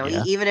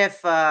 Yeah. Even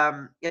if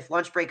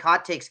Lunch Break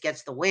Hot Takes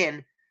gets the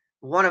win,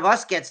 one of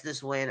us gets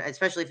this win,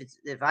 especially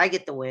if I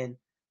get the win,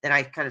 then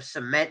I kind of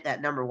cement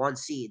that number one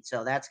seed.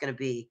 So that's going to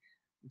be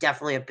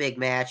definitely a big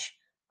match.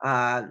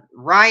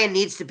 Ryan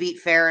needs to beat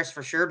Ferris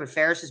for sure, but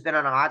Ferris has been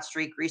on a hot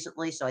streak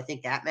recently, so I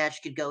think that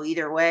match could go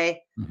either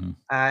way.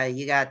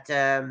 You got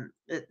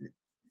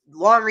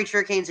Long Reach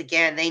Hurricanes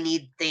again.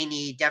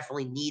 They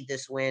definitely need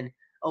this win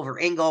over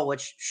Ingle,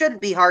 which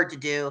shouldn't be hard to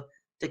do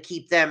to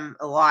keep them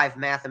alive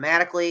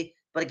mathematically.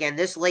 But again,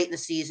 this late in the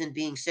season,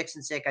 being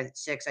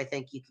 6-6, I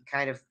think you can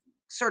kind of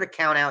sort of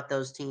count out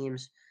those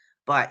teams.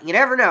 But you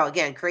never know.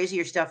 Again,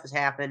 crazier stuff has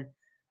happened.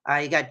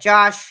 You got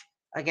Josh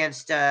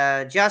against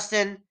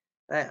Justin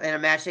in a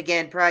match.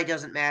 Again, probably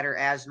doesn't matter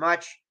as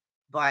much.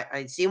 But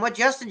I see what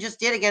Justin just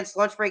did against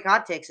Lunch Break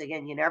Hot Takes.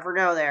 Again, you never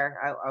know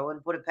there. I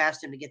wouldn't put it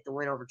past him to get the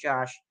win over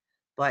Josh.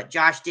 But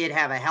Josh did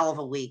have a hell of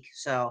a week.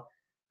 So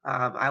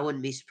I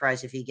wouldn't be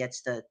surprised if he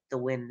gets the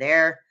win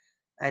there.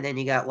 And then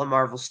you got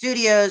Lamarvel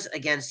Studios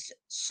against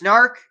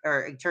Snark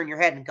or Turn Your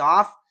Head and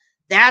Goff.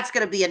 That's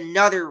going to be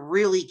another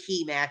really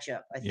key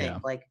matchup, I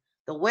think. Like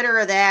the winner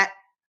of that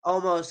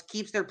almost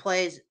keeps their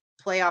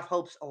playoff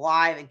hopes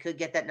alive and could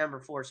get that number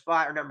 4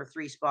 spot or number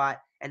 3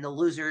 spot, and the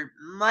loser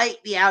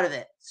might be out of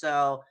it.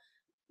 So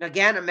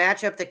again, a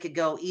matchup that could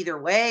go either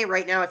way.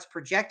 Right now, it's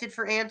projected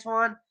for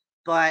Antoine,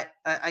 but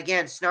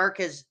again, Snark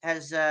has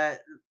I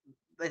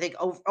think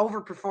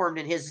overperformed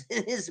in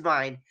his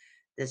mind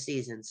this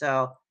season.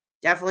 So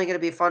definitely going to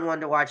be a fun one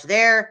to watch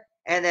there.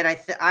 And then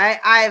I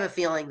have a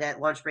feeling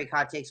that Lunch Break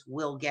Hot Takes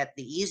will get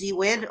the easy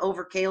win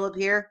over Caleb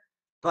here.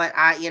 But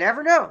you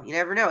never know. You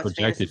never know. It's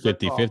projected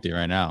 50-50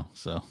 right now.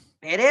 So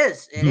it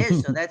is. It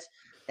is. So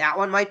that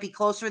one might be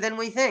closer than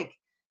we think.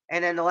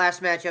 And then the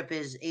last matchup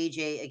is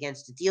AJ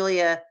against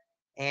Adelia.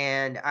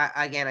 And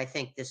again, I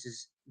think this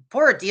is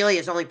poor Adelia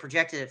is only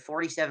projected at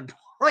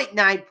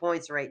 47.9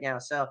 points right now.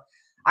 So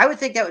I would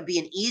think that would be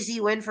an easy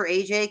win for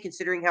AJ,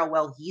 considering how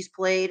well he's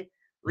played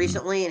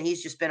recently, and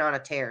he's just been on a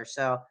tear.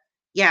 So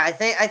yeah, I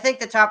think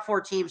the top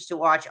 4 teams to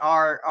watch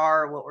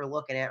are what we're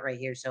looking at right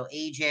here. So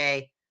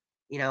AJ,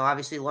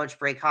 obviously Lunch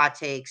Break Hot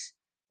Takes.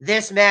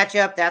 This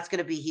matchup, that's going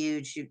to be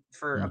huge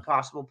for a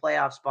possible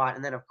playoff spot.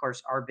 And then, of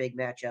course, our big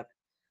matchup,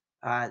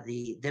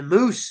 the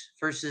Moose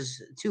versus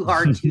Too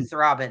Hard, Too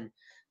Throbbing.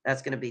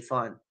 That's going to be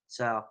fun.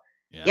 So,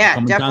 yeah,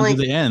 coming definitely. Down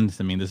to the end.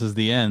 I mean, this is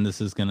the end.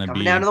 This is going to be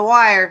coming down to the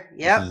wire.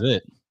 Yep. This is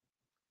it.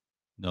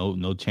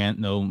 No chance,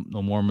 no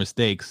more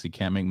mistakes. You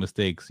can't make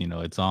mistakes.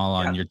 It's all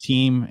on your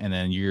team, and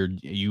then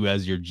you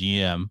as your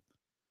GM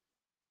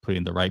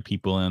putting the right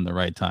people in the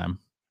right time.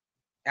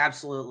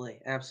 Absolutely.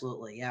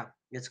 Yeah.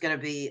 It's going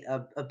to be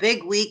a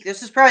big week.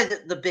 This is probably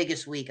the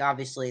biggest week,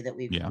 obviously, that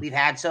we've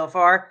had so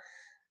far.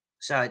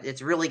 So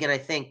it's really going to,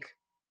 I think,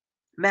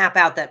 map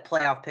out that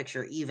playoff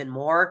picture even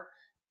more.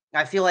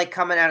 I feel like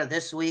coming out of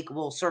this week,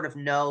 we'll sort of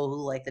know who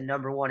like the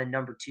number 1 and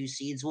number 2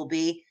 seeds will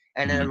be,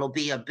 and then it'll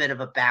be a bit of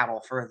a battle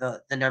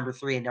for the number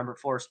 3 and number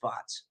 4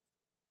 spots.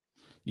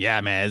 Yeah,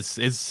 man,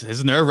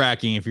 it's nerve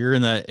wracking if you're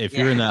in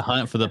the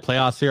hunt for the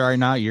playoffs here right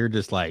now. You're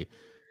just like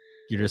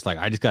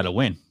I just got to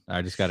win.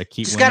 I just got to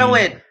keep. Just got to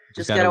win.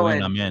 Just got to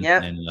win. I'm in.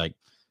 Yep. And like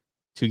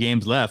 2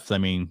 games left. I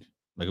mean,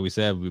 like we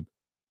said,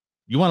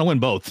 you want to win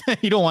both.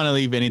 You don't want to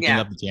leave anything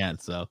up to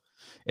chance. So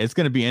it's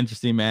going to be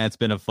interesting, man. It's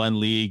been a fun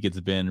league. It's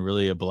been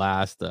really a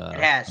blast. It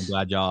has. I'm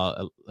glad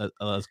y'all.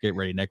 Let's get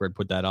ready. Network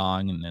put that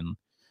on, and then,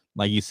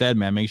 like you said,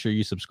 man, make sure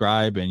you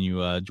subscribe and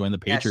you join the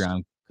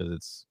Patreon because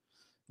it's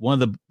one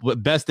of the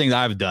best things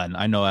I've done.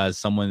 I know as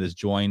someone that's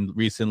joined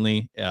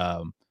recently.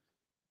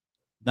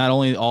 Not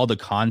only all the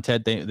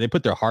content, they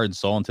put their heart and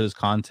soul into this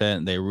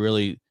content. They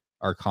really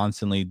are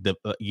constantly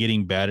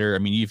getting better. I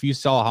mean, if you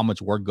saw how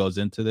much work goes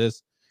into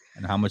this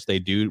and how much they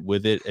do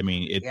with it, I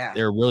mean,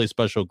 they're a really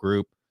special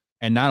group.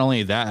 And not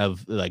only that,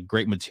 of like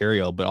great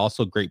material, but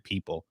also great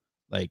people.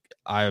 Like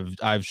I've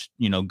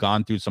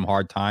gone through some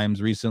hard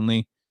times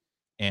recently,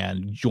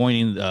 and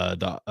joining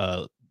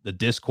the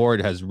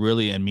Discord has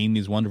really, and meeting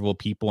these wonderful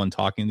people and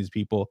talking to these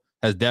people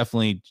has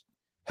definitely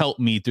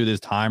helped me through this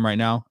time right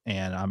now,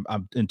 and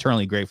I'm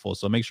internally grateful.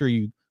 So make sure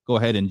you go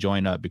ahead and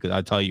join up, because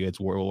I tell you, it's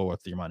well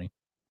worth your money.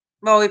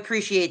 Well, we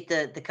appreciate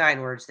the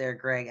kind words there,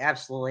 Greg.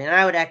 Absolutely. And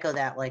I would echo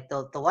that. Like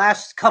the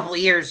last couple of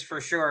years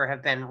for sure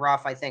have been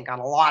rough, I think, on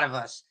a lot of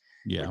us.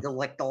 Yeah.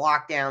 Like the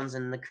lockdowns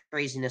and the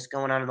craziness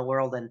going on in the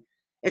world. And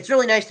it's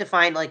really nice to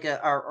find like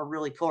a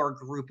really core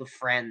group of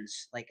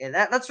friends. Like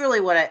that's really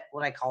what I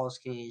call this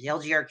community. The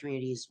LGR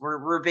communities,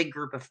 we're a big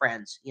group of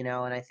friends, and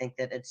I think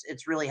that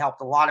it's really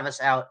helped a lot of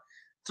us out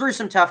through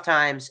some tough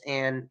times,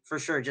 and for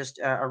sure, just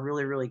a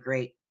really, really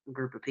great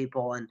group of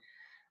people. And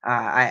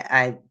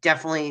I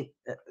definitely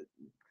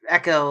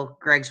echo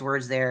Greg's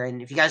words there.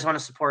 And if you guys want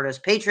to support us,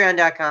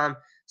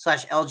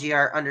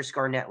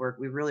 patreon.com/LGR_network.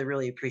 We really,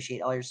 really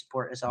appreciate all your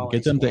support as always.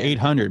 Get them to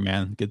 800,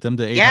 man. Get them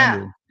to 800.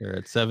 Yeah. They're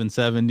at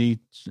 770,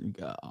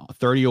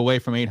 30 away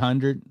from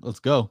 800. Let's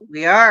go.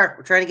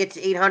 We're trying to get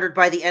to 800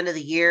 by the end of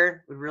the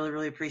year. We really,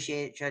 really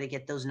appreciate it. Try to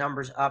get those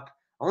numbers up.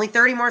 Only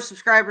 30 more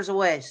subscribers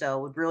away. So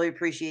we'd really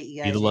appreciate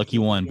you guys. Be the lucky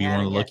one. Be one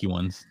of the lucky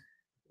ones.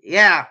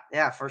 Yeah,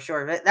 for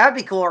sure. That would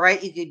be cool,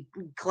 right? You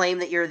could claim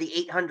that you're the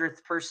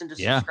 800th person to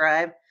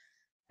subscribe.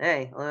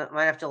 Hey, well, I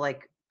might have to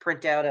like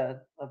print out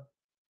a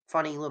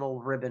funny little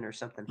ribbon or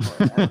something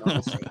for it. I don't know.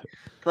 We'll see.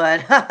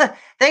 But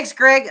thanks,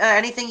 Greg.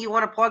 Anything you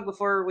want to plug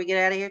before we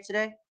get out of here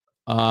today?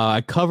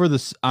 I cover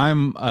this.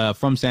 I'm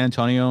from San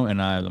Antonio,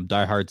 and I'm a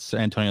diehard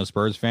San Antonio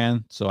Spurs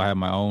fan. So I have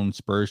my own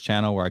Spurs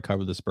channel where I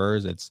cover the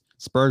Spurs. It's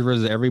Spurs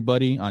versus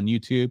Everybody on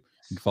YouTube.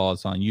 You can follow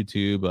us on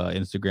YouTube,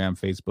 Instagram,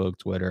 Facebook,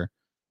 Twitter.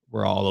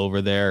 We're all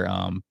over there.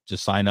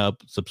 Just sign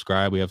up,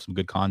 subscribe. We have some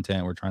good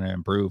content. We're trying to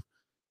improve.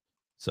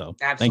 So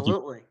absolutely.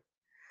 Thank you.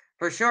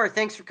 For sure.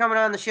 Thanks for coming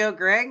on the show,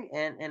 Greg,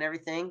 and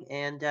everything.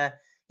 And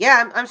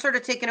yeah, I'm sort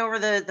of taking over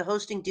the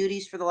hosting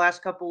duties for the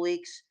last couple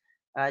weeks.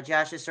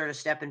 Josh is sort of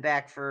stepping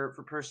back for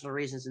personal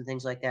reasons and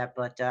things like that.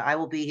 But I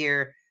will be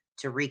here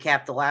to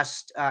recap the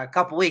last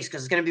couple weeks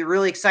because it's going to be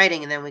really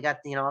exciting. And then we got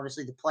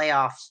obviously the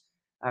playoffs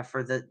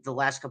for the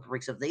last couple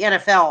weeks of the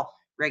NFL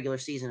regular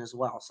season as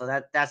well. So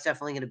that's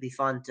definitely going to be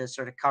fun to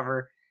sort of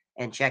cover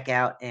and check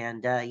out.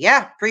 And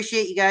yeah,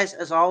 appreciate you guys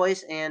as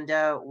always. And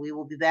we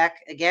will be back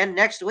again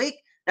next week.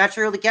 Not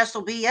sure who the guest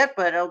will be yet,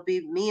 but it'll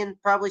be me and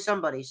probably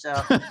somebody. So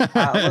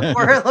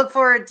look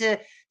forward to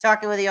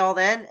talking with you all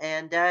then.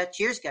 And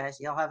cheers, guys.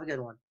 Y'all have a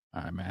good one.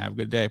 All right, man. Have a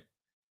good day.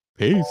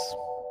 Peace.